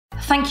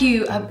Thank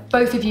you,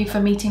 both of you, for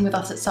meeting with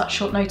us at such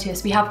short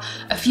notice. We have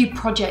a few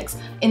projects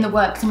in the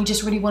works and we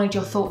just really wanted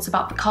your thoughts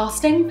about the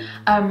casting.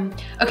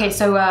 Okay,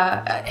 so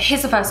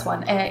here's the first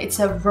one. It's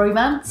a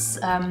romance,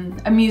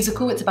 a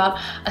musical. It's about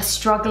a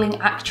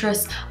struggling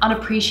actress,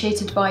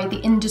 unappreciated by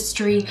the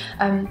industry,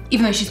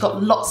 even though she's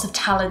got lots of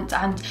talent,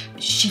 and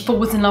she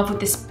falls in love with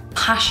this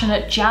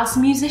passionate jazz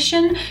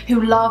musician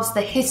who loves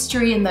the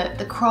history and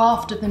the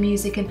craft of the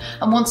music and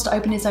wants to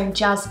open his own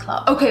jazz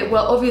club. Okay,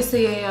 well,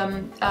 obviously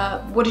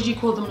what did you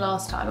call them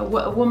last time?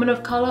 A woman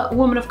of color? A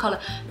woman of color.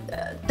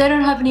 They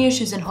don't have any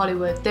issues in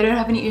Hollywood. They don't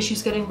have any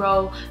issues getting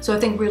role. So I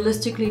think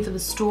realistically for the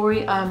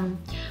story,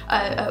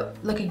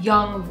 like a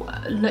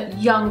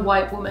young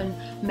white woman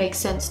makes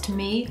sense to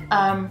me.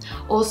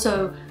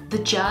 Also, the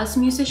jazz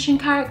musician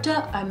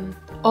character,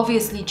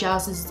 obviously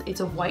jazz is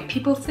a white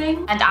people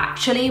thing. And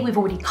actually, we've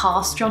already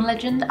cast John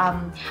Legend,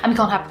 and we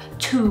can't have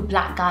two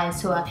black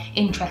guys who are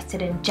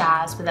interested in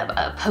jazz with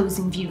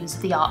opposing views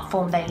of the art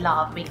form they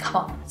love. I mean,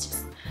 come on, it's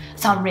just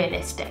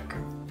unrealistic.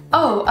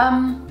 Oh,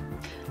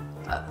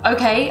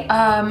 okay,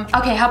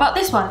 how about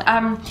this one?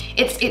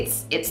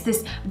 It's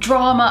this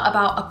drama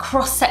about a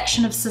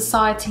cross-section of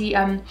society,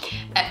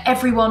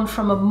 everyone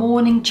from a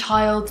mourning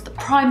child, the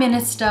Prime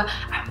Minister.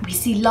 We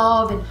see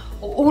love in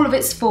all of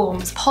its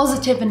forms,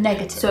 positive and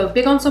negative. So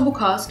big ensemble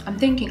cast. I'm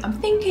thinking,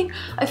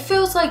 it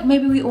feels like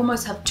maybe we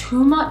almost have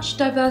too much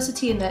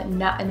diversity in the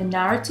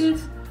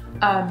narrative.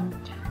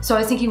 So I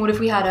was thinking, what if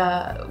we had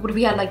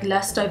like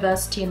less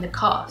diversity in the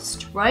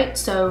cast, right?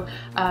 So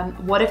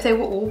what if they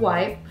were all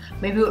white?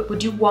 Maybe we'll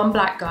do one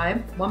black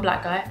guy,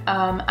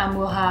 and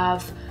we'll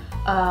have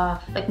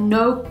like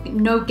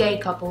no gay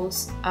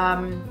couples,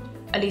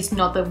 at least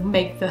not that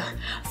make the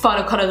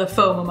final cut of the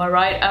film, am I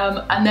right?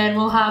 And then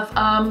we'll have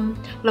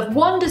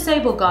one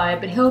disabled guy,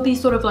 but he'll be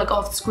sort of like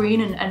off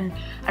screen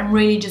and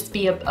really just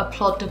be a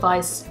plot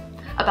device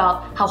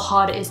about how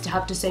hard it is to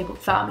have disabled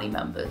family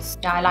members.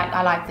 Yeah,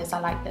 I like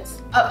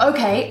this.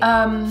 Okay,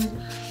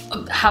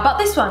 how about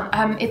this one?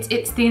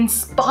 It's the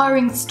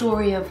inspiring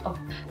story of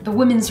the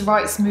women's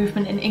rights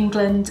movement in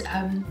England.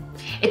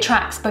 It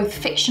tracks both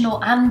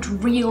fictional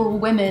and real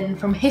women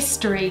from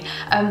history.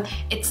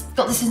 It's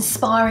got this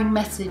inspiring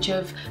message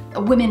of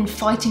women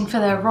fighting for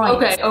their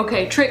rights.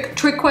 Okay,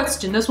 trick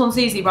question. This one's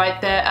easy, right?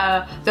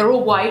 They're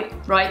all white,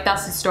 right?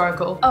 That's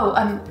historical. Oh,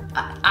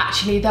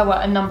 actually, there were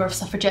a number of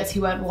suffragettes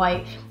who weren't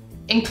white,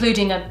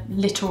 including a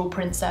literal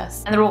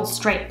princess. And they're all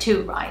straight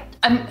too, right?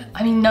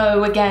 I mean,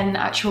 no, again,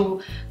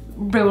 actual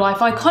real-life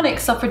iconic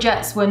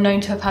suffragettes were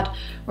known to have had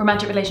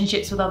romantic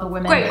relationships with other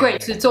women.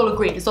 Great, so it's all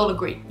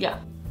agreed, yeah.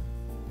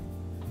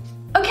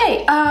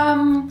 Okay,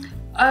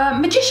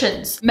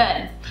 magicians,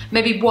 men,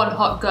 maybe one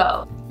hot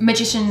girl.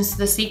 Magicians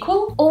the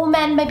sequel? All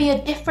men, maybe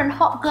a different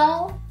hot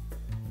girl?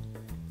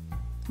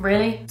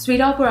 Really?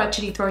 Sweetheart, we're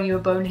actually throwing you a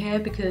bone here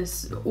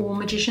because all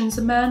magicians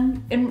are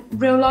men in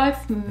real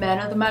life. Men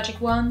are the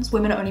magic ones.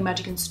 Women are only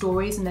magic in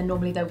stories, and then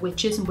normally they're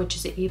witches, and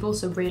witches are evil,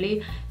 so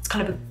really it's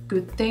kind of a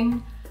good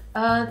thing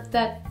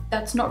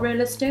that's not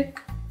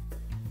realistic.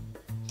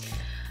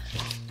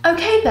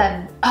 Okay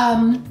then,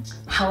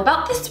 how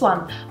about this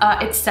one?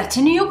 It's set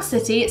in New York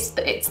City,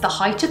 it's the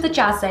height of the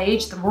jazz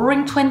age, the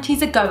roaring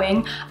 20s are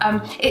going.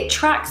 It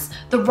tracks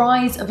the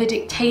rise of a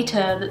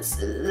dictator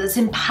that's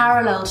in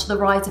parallel to the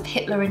rise of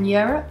Hitler in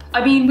Europe.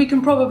 I mean, we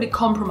can probably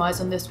compromise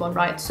on this one,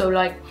 right? So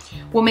like,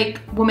 we'll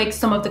make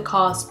some of the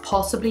cast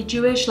possibly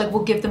Jewish, like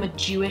we'll give them a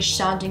Jewish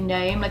sounding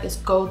name, like is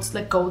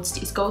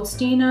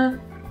Goldstein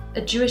a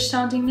Jewish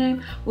sounding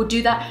name? We'll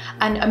do that.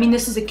 And I mean,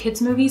 this is a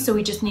kids movie, so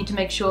we just need to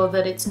make sure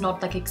that it's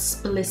not like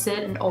explicit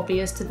and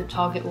obvious to the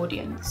target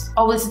audience.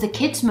 Oh, this is a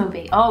kids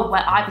movie. Oh,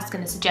 well, I was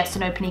gonna suggest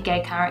an openly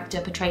gay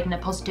character portrayed in a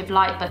positive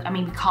light, but I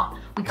mean,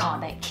 we can't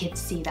let kids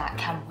see that,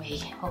 can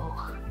we?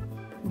 Oh,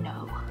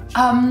 no.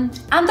 And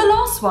the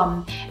last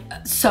one.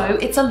 So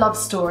it's a love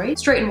story,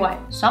 straight and white,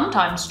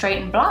 sometimes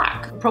straight and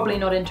black, probably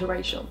not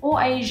interracial,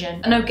 or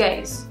Asian, no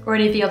gays, or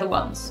any of the other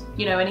ones,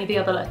 you know, any of the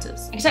other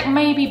letters. Except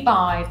maybe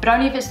bi, but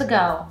only if it's the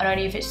girl, and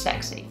only if it's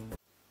sexy.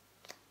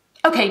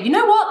 Okay, you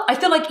know what? I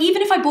feel like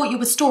even if I brought you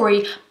a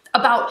story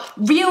about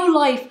real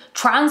life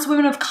trans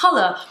women of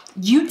color,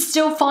 you'd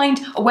still find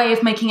a way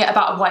of making it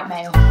about a white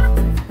male.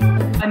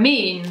 I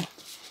mean,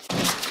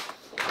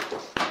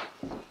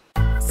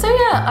 so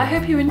yeah, I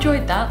hope you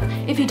enjoyed that.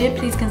 If you did,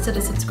 please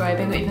consider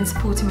subscribing or even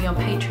supporting me on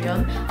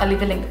Patreon. I'll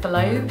leave a link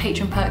below.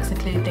 Patreon perks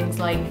include things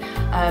like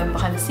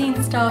behind the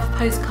scenes stuff,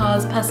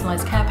 postcards,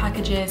 personalised care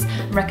packages,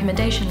 and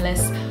recommendation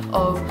lists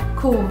of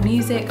cool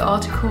music,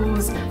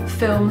 articles,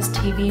 films,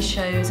 TV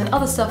shows, and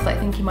other stuff that I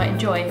think you might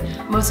enjoy.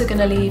 I'm also going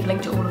to leave a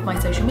link to all of my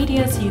social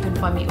media so you can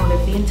find me all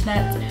over the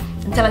internet.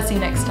 Until I see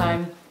you next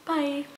time,